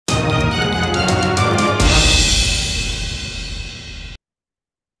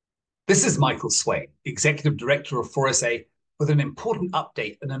This is Michael Swain, Executive Director of 4SA, with an important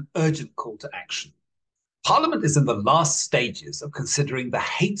update and an urgent call to action. Parliament is in the last stages of considering the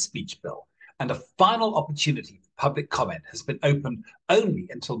hate speech bill, and a final opportunity for public comment has been opened only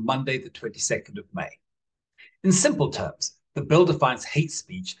until Monday, the 22nd of May. In simple terms, the bill defines hate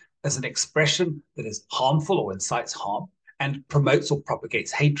speech as an expression that is harmful or incites harm and promotes or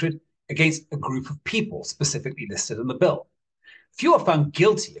propagates hatred against a group of people specifically listed in the bill. If you are found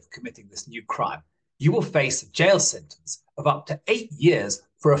guilty of committing this new crime, you will face a jail sentence of up to 8 years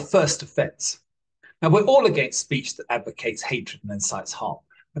for a first offence. Now, we're all against speech that advocates hatred and incites harm,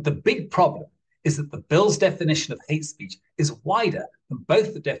 but the big problem is that the bill's definition of hate speech is wider than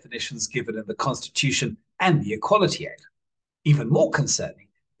both the definitions given in the Constitution and the Equality Act. Even more concerning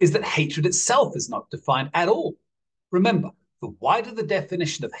is that hatred itself is not defined at all. Remember, the wider the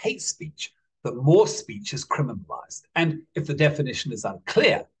definition of hate speech, the more speech is criminalised. And if the definition is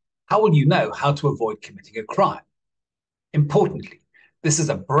unclear, how will you know how to avoid committing a crime? Importantly, this is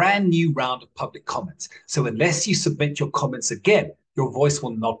a brand new round of public comments, so unless you submit your comments again, your voice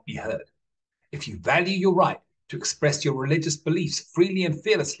will not be heard. If you value your right to express your religious beliefs freely and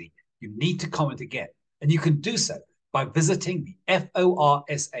fearlessly, you need to comment again, and you can do so by visiting the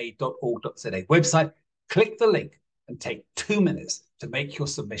forsa.org.za website, click the link, and take 2 minutes to make your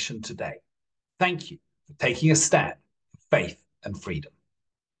submission today. Thank you for taking a stand for faith and freedom.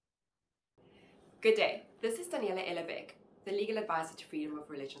 Good day. This is Daniela Ellerbeck, the Legal Advisor to Freedom of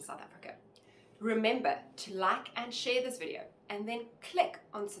Religion South Africa. Remember to like and share this video, and then click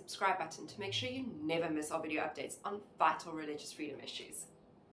on the subscribe button to make sure you never miss our video updates on vital religious freedom issues.